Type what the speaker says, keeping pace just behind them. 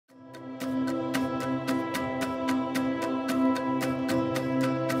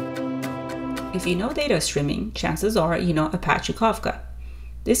If you know data streaming, chances are you know Apache Kafka.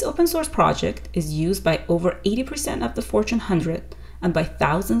 This open source project is used by over 80% of the Fortune 100 and by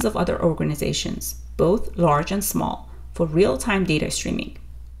thousands of other organizations, both large and small, for real-time data streaming.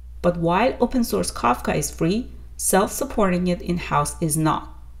 But while open source Kafka is free, self-supporting it in-house is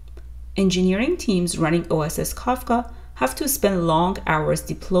not. Engineering teams running OSS Kafka have to spend long hours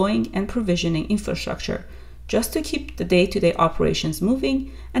deploying and provisioning infrastructure just to keep the day-to-day operations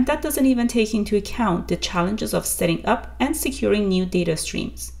moving, and that doesn't even take into account the challenges of setting up and securing new data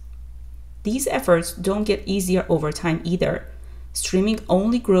streams. These efforts don't get easier over time either. Streaming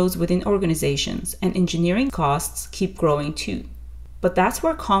only grows within organizations, and engineering costs keep growing too. But that's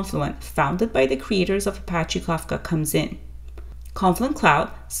where Confluent, founded by the creators of Apache Kafka, comes in. Confluent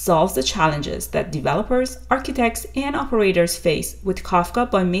Cloud solves the challenges that developers, architects, and operators face with Kafka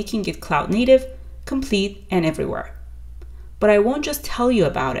by making it cloud native, complete, and everywhere. But I won't just tell you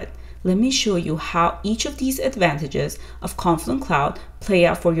about it. Let me show you how each of these advantages of Confluent Cloud play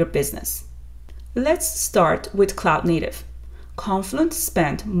out for your business. Let's start with cloud native. Confluent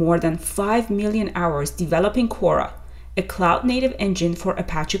spent more than 5 million hours developing Quora, a cloud native engine for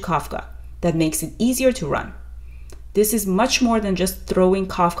Apache Kafka that makes it easier to run. This is much more than just throwing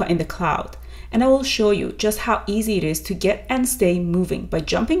Kafka in the cloud, and I will show you just how easy it is to get and stay moving by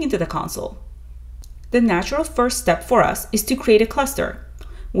jumping into the console. The natural first step for us is to create a cluster.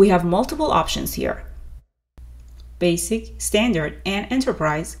 We have multiple options here. Basic, Standard, and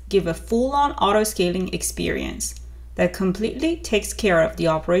Enterprise give a full-on auto-scaling experience that completely takes care of the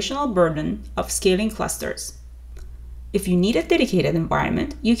operational burden of scaling clusters. If you need a dedicated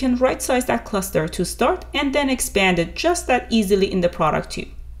environment, you can right-size that cluster to start and then expand it just that easily in the product too.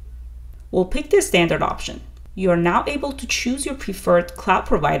 We'll pick the standard option. You are now able to choose your preferred cloud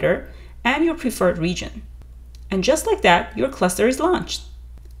provider and your preferred region. And just like that, your cluster is launched.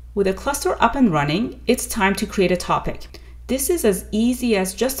 With a cluster up and running, it's time to create a topic. This is as easy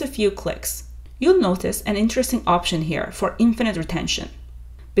as just a few clicks. You'll notice an interesting option here for infinite retention.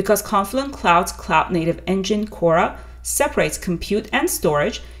 Because Confluent Cloud's cloud-native engine, Quora, separates compute and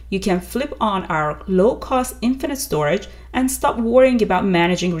storage, you can flip on our low-cost infinite storage and stop worrying about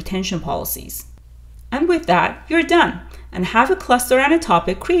managing retention policies. And with that, you're done and have a cluster and a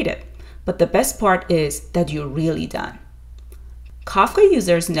topic created. But the best part is that you're really done. Kafka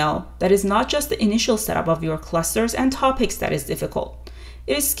users know that it's not just the initial setup of your clusters and topics that is difficult.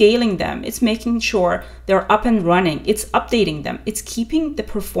 It is scaling them, it's making sure they're up and running, it's updating them, it's keeping the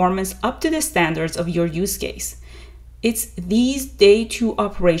performance up to the standards of your use case. It's these day two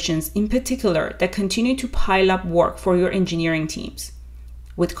operations in particular that continue to pile up work for your engineering teams.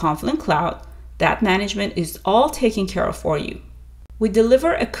 With Confluent Cloud, that management is all taken care of for you. We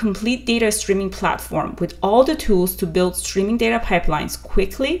deliver a complete data streaming platform with all the tools to build streaming data pipelines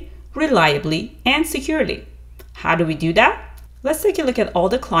quickly, reliably, and securely. How do we do that? Let's take a look at all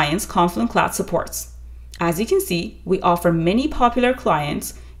the clients Confluent Cloud supports. As you can see, we offer many popular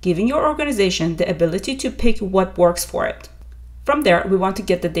clients, giving your organization the ability to pick what works for it. From there, we want to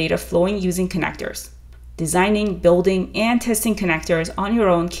get the data flowing using connectors. Designing, building, and testing connectors on your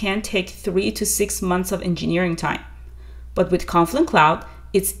own can take 3 to 6 months of engineering time. But with Confluent Cloud,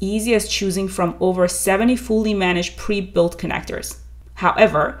 it's easy as choosing from over 70 fully managed pre-built connectors.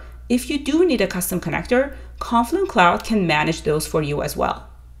 However, if you do need a custom connector, Confluent Cloud can manage those for you as well.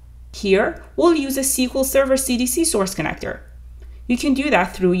 Here, we'll use a SQL Server CDC source connector. You can do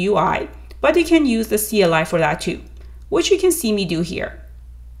that through UI, but you can use the CLI for that too, which you can see me do here.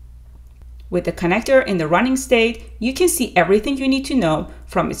 With the connector in the running state, you can see everything you need to know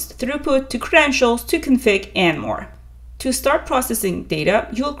from its throughput to credentials to config and more. To start processing data,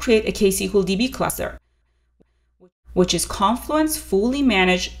 you'll create a ksqlDB cluster, which is Confluent's fully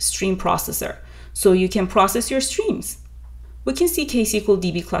managed stream processor, so you can process your streams. We can see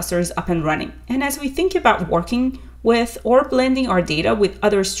ksqlDB clusters up and running, and as we think about working with or blending our data with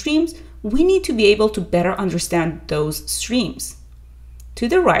other streams, we need to be able to better understand those streams. To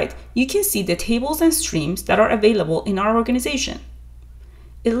the right, you can see the tables and streams that are available in our organization.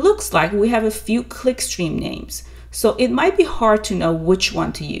 It looks like we have a few clickstream names, so it might be hard to know which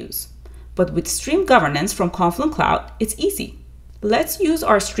one to use. But with stream governance from Confluent Cloud, it's easy. Let's use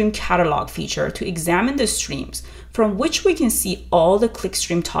our stream catalog feature to examine the streams from which we can see all the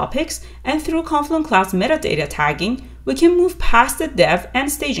clickstream topics, and through Confluent Cloud's metadata tagging, we can move past the dev and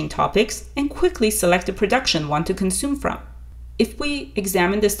staging topics and quickly select the production one to consume from. If we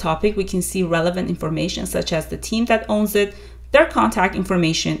examine this topic, we can see relevant information such as the team that owns it, their contact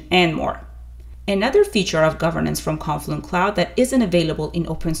information, and more. Another feature of governance from Confluent Cloud that isn't available in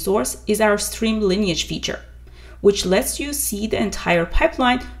open source is our stream lineage feature, which lets you see the entire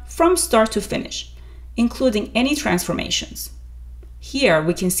pipeline from start to finish, including any transformations. Here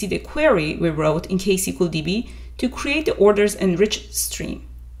we can see the query we wrote in ksqldb to create the orders enriched stream.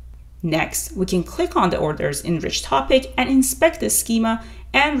 Next, we can click on the orders enriched topic and inspect the schema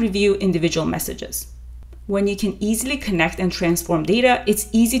and review individual messages. When you can easily connect and transform data, it's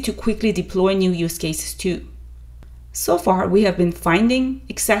easy to quickly deploy new use cases too. So far, we have been finding,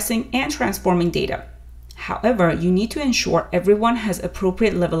 accessing, and transforming data. However, you need to ensure everyone has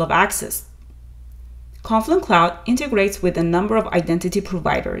appropriate level of access. Confluent Cloud integrates with a number of identity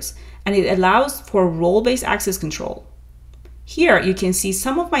providers, and it allows for role-based access control. Here, you can see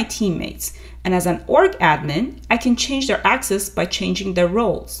some of my teammates, and as an org admin, I can change their access by changing their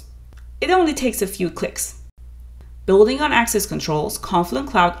roles. It only takes a few clicks. Building on access controls, Confluent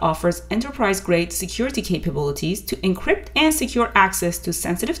Cloud offers enterprise-grade security capabilities to encrypt and secure access to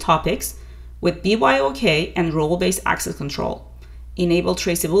sensitive topics with BYOK and role-based access control, enable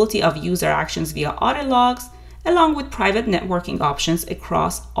traceability of user actions via audit logs, along with private networking options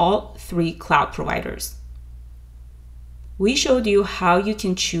across all three cloud providers. We showed you how you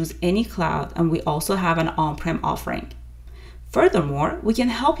can choose any cloud, and we also have an on-prem offering. Furthermore, we can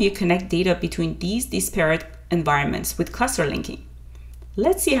help you connect data between these disparate environments with cluster linking.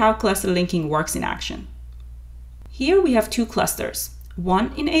 Let's see how cluster linking works in action. Here we have two clusters,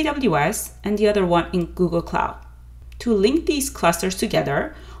 one in AWS and the other one in Google Cloud. To link these clusters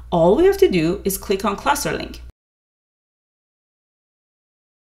together, all we have to do is click on Cluster Link.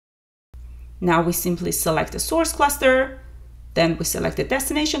 Now we simply select the source cluster, then we select the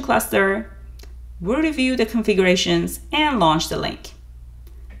destination cluster, we review the configurations and launch the link.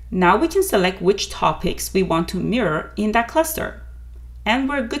 Now we can select which topics we want to mirror in that cluster. And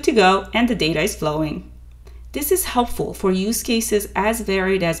we're good to go and the data is flowing. This is helpful for use cases as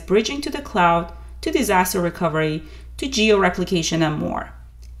varied as bridging to the cloud, to disaster recovery, to geo-replication and more.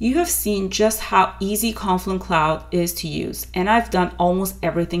 You have seen just how easy Confluent Cloud is to use, and I've done almost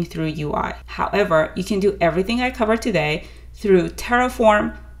everything through UI. However, you can do everything I covered today through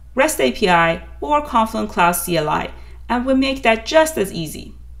Terraform, REST API, or Confluent Cloud CLI, and we make that just as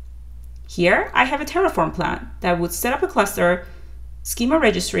easy. Here, I have a Terraform plan that would set up a cluster, schema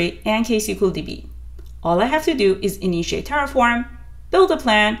registry, and ksqldb. All I have to do is initiate Terraform, build a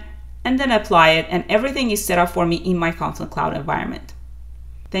plan, and then apply it, and everything is set up for me in my Confluent Cloud environment.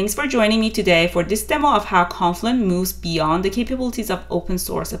 Thanks for joining me today for this demo of how Confluent moves beyond the capabilities of open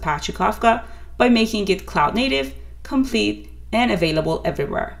source Apache Kafka by making it cloud native, complete, and available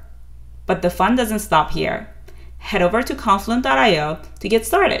everywhere. But the fun doesn't stop here. Head over to confluent.io to get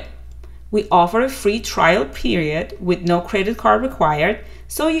started. We offer a free trial period with no credit card required,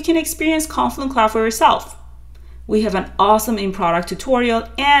 so you can experience Confluent Cloud for yourself. We have an awesome in-product tutorial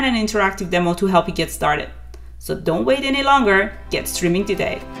and an interactive demo to help you get started. So don't wait any longer, get streaming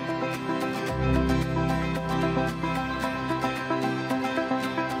today.